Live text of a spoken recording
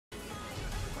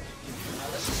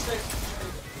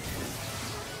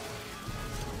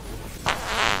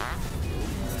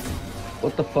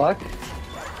What the fuck?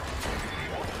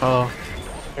 Oh.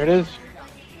 There it is.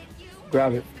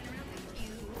 Grab it.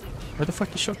 Where the fuck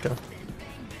did Shook go?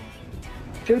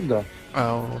 Should go.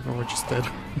 Oh, no, we're just dead.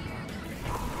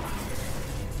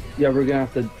 Yeah, we're gonna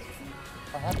have to.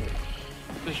 What happened?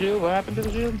 The shield? What happened to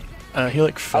the shield? He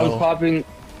like fell. I was popping.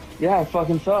 Yeah, I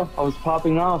fucking fell. I was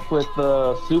popping off with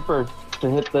the super to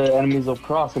hit the enemies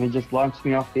across, and it just launched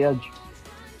me off the edge.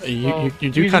 You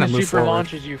do kind of move super forward.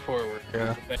 launches you forward.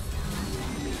 Yeah.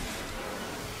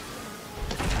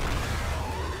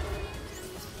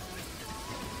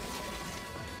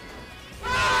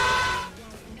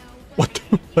 What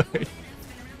the fuck?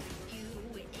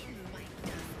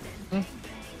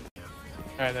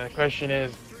 Alright, then the question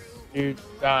is, you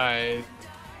die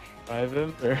by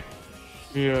them, or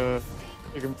you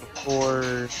pick him before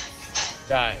he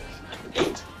dies?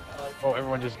 Oh,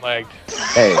 everyone just lagged.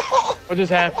 Hey, What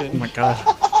just happened? Oh my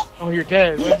god. Oh, you're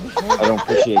dead. I don't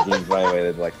appreciate being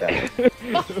violated like that.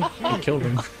 You killed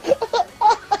him.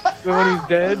 So when he's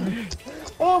dead,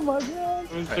 Oh my god!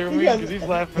 it was through me because he's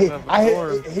laughing at the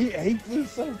floor. He flew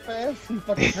so fast, he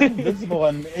fucking turned invisible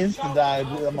and instant died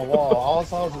on the wall. All I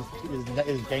saw was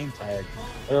his game tag.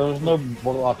 There was no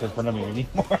warlock in front of me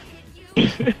anymore.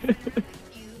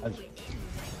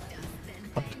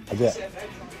 I did.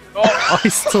 Oh, he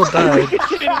still died.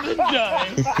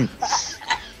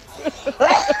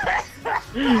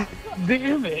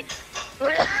 Damn it!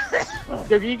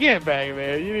 You can't bang,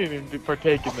 man. You didn't even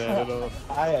partake in that at all.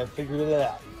 I have figured it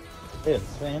out. It's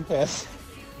fantastic.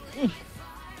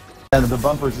 And the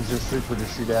bumpers is just super to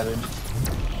shoot at him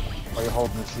while you're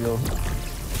holding the shield.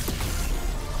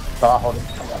 So I'll hold it.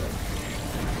 I got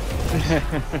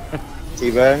it.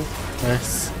 T-Bang?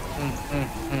 Nice.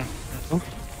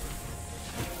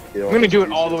 I'm gonna do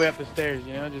it all the way up the stairs,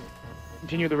 you know? Just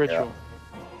continue the ritual.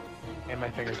 And my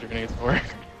fingers are gonna get sore.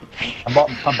 I'm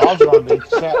balls on me.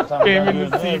 Spamming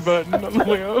the C button on the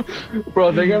way up.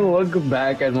 Bro, they're gonna look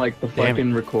back at like the Damn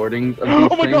fucking recordings of these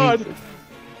Oh my things. god!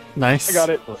 Nice. I got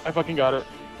it. I fucking got it.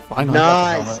 Finally.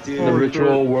 Nice, dude. The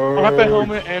ritual worked. I got the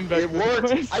helmet and back. It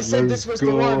worked. I said this was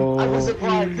the one. I wasn't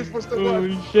lying. This was the one.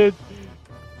 Holy shit.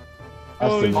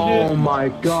 Holy shit. Oh my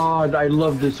god, I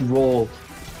love this roll.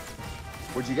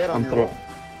 What'd you get on I'm your throwing.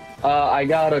 roll? I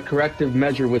got a corrective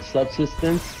measure with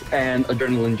subsistence and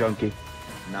adrenaline junkie.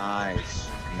 Nice.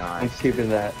 I'm Nice. keeping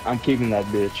that. I'm keeping that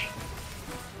bitch.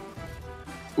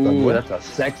 Done Ooh, what? that's a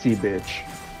sexy bitch.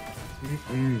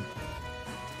 You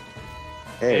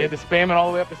Hey, had to spam it all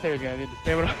the way up the stairs, guys. You had to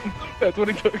spam it all. That's what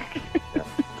it took. Took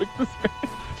the spam.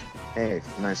 hey,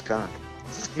 nice cock.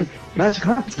 Nice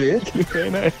cock, bitch. Okay,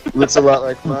 nice. Looks a lot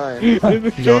like mine.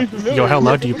 Yo, how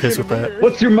loud do you piss with that?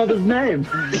 What's your mother's name?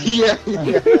 yeah.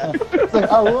 It's like,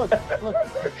 oh look.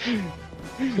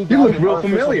 You look real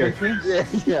familiar. Yeah,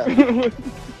 yeah.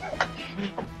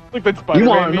 Look, that's Spider-Man.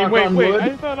 wanna knock Wait, on wait. wood?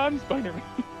 I thought I'm Spider-Man.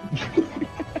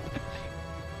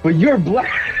 But you're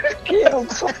black.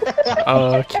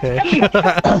 Okay.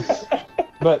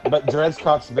 But Dread's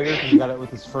cock's bigger because he got it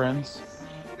with his friends.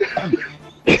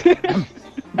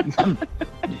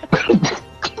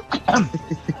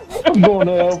 I'm going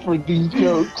to hell for these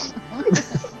jokes.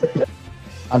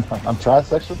 I'm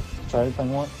trisexual. Try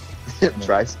anything once.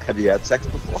 Try. Have you had sex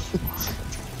before?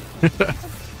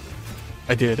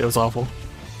 I did. It was awful.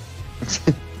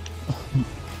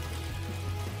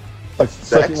 Like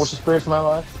second worst experience of my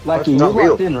life. Lucky, you not real.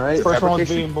 locked in, right? First one was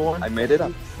fabrication. being born. I made it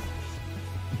up.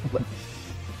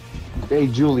 Hey,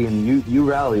 Julian, you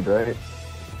rallied, right?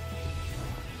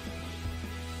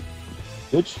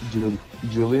 Bitch.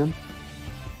 Julian?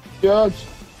 Judge.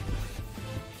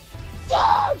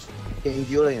 King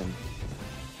Julian.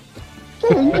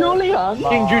 Hey, Julian!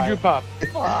 King Juju Pop.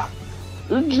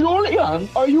 Julian,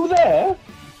 are you there?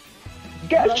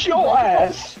 Get your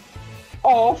ass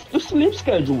off the sleep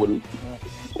schedule.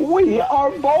 We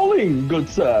are bowling, good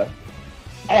sir.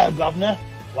 Hey, governor.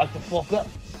 Like the fuck up.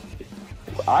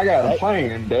 I got a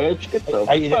plan, Dutch. Get the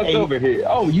Hey, fuck hey, over here.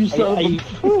 Oh, you son of a...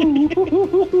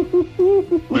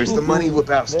 Where's the money,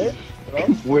 Lebowski?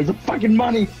 Where's the fucking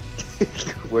money?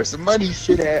 Where's the money,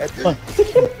 shithead?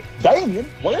 Damien,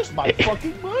 where's my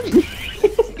fucking money?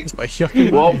 It's my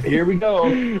yucky. Well, here we go.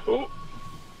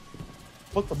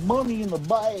 Put the money in the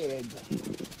bag.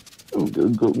 Oh,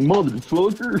 good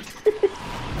motherfucker.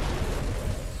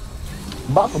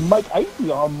 About to make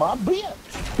 80 on my bet.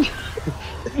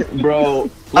 Bro,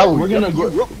 Oh, we're gonna you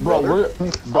go, up, bro, brother.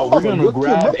 we're gonna Look him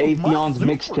grab up with my Atheon's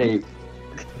slipper. mixtape.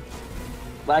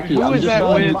 Lackey, Who I'm was just that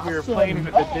letting with we were playing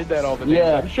that did that all the time?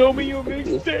 Yeah. Show me your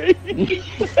mixtape.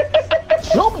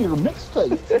 Show me your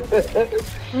mixtape.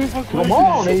 Come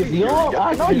on, Avion.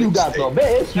 I know you got the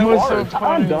best. You are a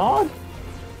time dog.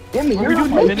 Give me your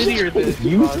Divinity or this?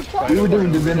 We were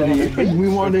doing Divinity because we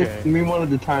wanted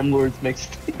the Time Lords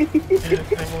mixtape. Yeah,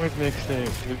 Time Lords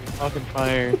mixtape. We'd be fucking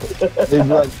fire.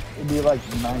 It'd be like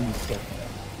 90 seconds.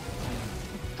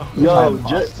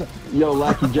 Yo,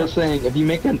 Lackey, just saying, if you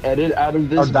make an edit out of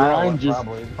this grind,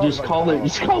 just call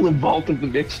it Vault of the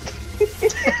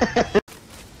Mixtape.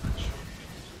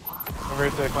 Over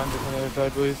to climb to the other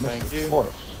side, please. Thank you.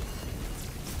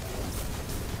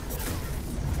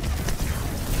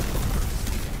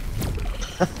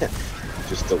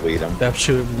 Just delete them. That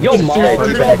should Yo, Mom,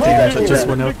 that just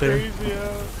went out there.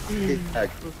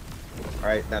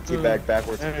 Alright, now teabag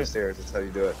backwards up the stairs. That's how you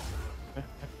do it.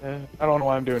 I don't know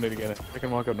why I'm doing it again. I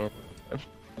can walk up normal.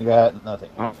 You got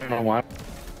nothing. I don't know why.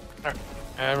 Alright,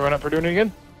 everyone up for doing it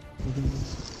again?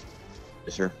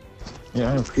 Yes, sir.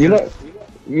 Yeah. You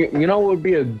know what would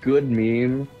be a good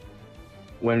meme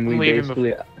when we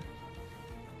basically.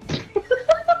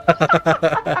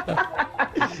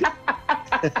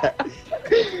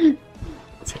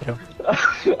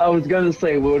 I was gonna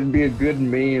say what would be a good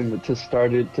meme to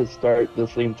start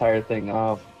this entire thing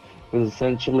off was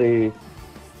essentially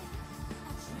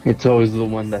it's always the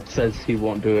one that says he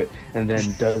won't do it and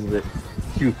then does it.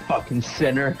 You fucking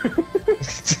sinner.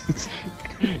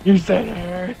 You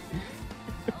sinner.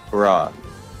 Hurrah.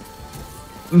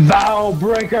 Vow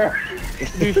breaker.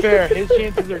 To be fair, his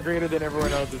chances are greater than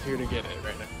everyone else's here to get it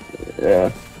right now.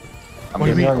 Yeah. What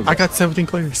do you mean? I got 17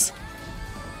 clears.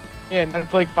 Yeah, and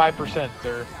that's like 5%,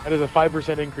 sir. That is a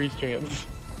 5% increased chance.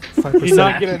 5%. He's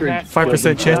not getting that.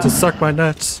 5% chance to suck my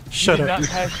nuts. Shut You did up. not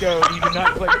pass go. You did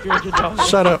not collect $200.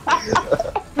 Shut up.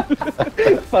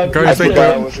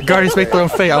 Guardians make their own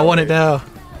fate. I want it now.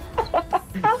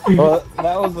 Well,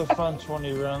 that was a fun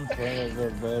 20 rounds. So I gotta go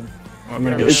to bed. I'm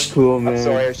gonna go. It's cool, man. I'm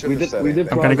sorry, I should have said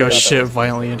it. I'm gonna go shit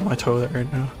violently into my toilet right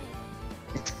now.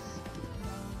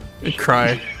 And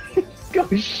cry. Go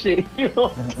shit.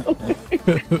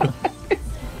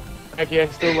 Becky, I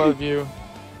still love you.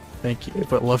 Thank you,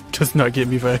 but love does not get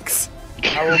me vex.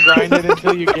 I will grind it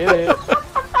until you get it.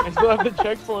 I still have the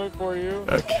checkpoint for you.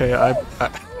 Okay, I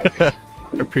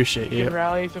appreciate You can you.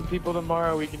 rally some people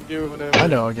tomorrow. We can do whatever. I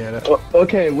know, I get it.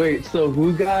 Okay, wait. So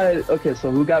who got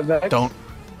Vex? Don't.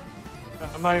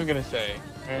 I'm not even gonna say.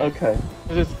 Right? Okay.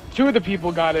 Just 2 of the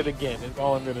people got it again. Is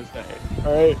all I'm gonna say.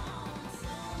 All right.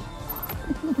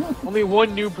 Only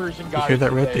 1 new person got it. You hear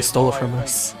that, Red? today, They stole it so from I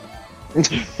us.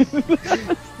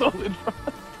 Stolen from us.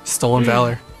 Stolen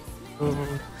valor.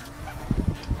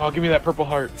 Oh, give me that purple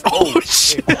heart. Oh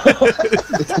shit! Got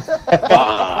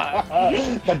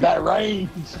that range.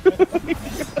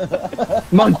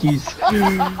 Monkeys.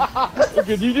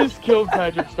 Dude, you just killed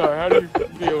Patrick Star. How do you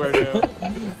feel right now?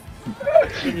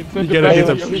 You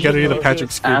gotta do the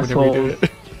Patrick scoop whenever you do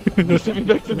it. You sent me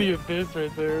back to the abyss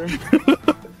right there.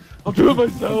 I'll do it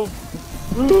myself.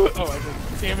 Oh, I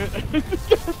just, damn it.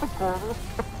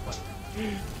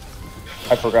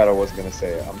 I forgot I wasn't gonna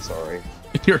say it. I'm sorry.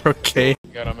 You're okay.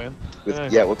 You got him, man.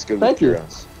 Yeah, it looks good Thank with you.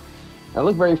 Heroes. I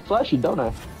look very flashy, don't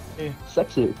I? Yeah.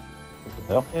 Sexy.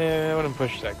 Yeah, I wouldn't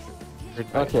push sex.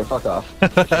 Okay, fuck off.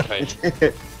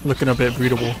 Looking a bit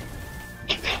breedable.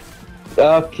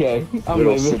 Okay, I'm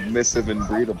Little leaving. submissive and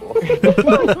breedable.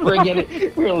 Forget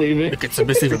it. We're leaving. Looking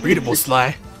submissive and breedable,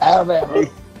 Sly. Alabama.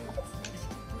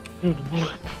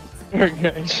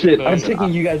 Okay. Shit, I'm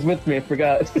taking you guys with me. I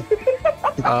forgot.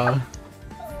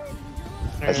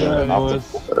 As an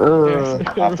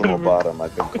optimal bottom,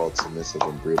 I've been called submissive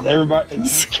and breedable. Everybody,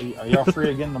 are y'all free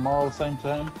again tomorrow at the same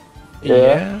time?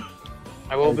 Yeah.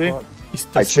 I will be.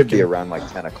 I should be around like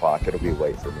 10 o'clock. It'll be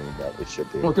late for me, but it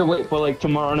should be. Okay, wait, but like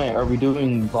tomorrow night, are we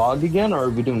doing Vlog again, or are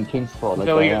we doing King's Fall?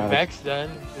 Until we get Vex done,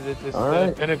 because it's this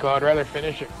Alright. Pinnacle. I'd rather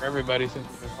finish it for everybody since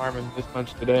we've been farming this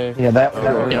much today. Yeah, that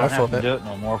Yeah, we I don't feel have to that. do it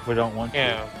no more if we don't want to.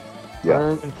 Yeah.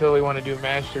 Yeah. Until we want to do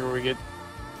Master where we get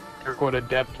air quote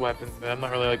adept weapons, but I'm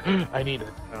not really like, I need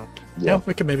it. So. Yeah,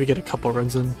 we could maybe get a couple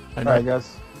runs in. I know. Alright,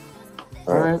 guys.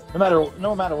 Alright.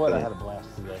 No matter what, I had a blast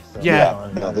today. So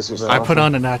Yeah. No, this was I put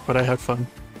on an act, but I had fun.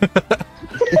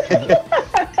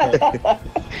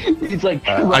 He's like,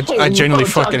 I genuinely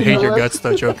fucking hate your guts,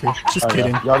 though, Joker. Just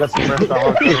kidding. Y'all got some rest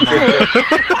on.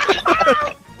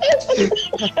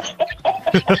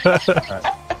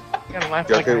 You gotta laugh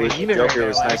Joker like was- a hyena Joker right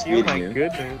was now, nice like, oh meeting my you.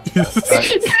 goodness.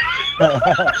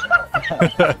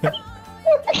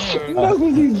 no,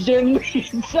 he genuinely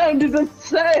sounded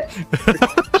upset.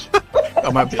 I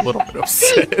might be a little bit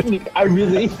upset. I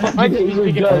really Mike, you're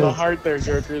really speaking from the does. heart there,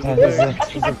 Joker. Is the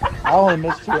thing. I only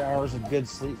missed 2 hours of good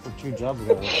sleep for 2 jobs I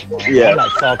got to work tomorrow. Yeah. I'm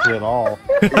not salty at all.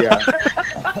 Yeah.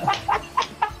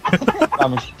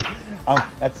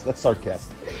 That's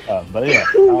sarcastic. But yeah,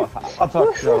 I'll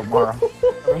talk to you tomorrow.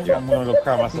 I'm gonna go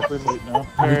cry myself to sleep now.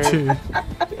 Me too.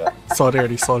 Yeah.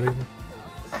 Solidarity. Good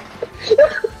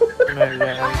night,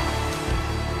 guys.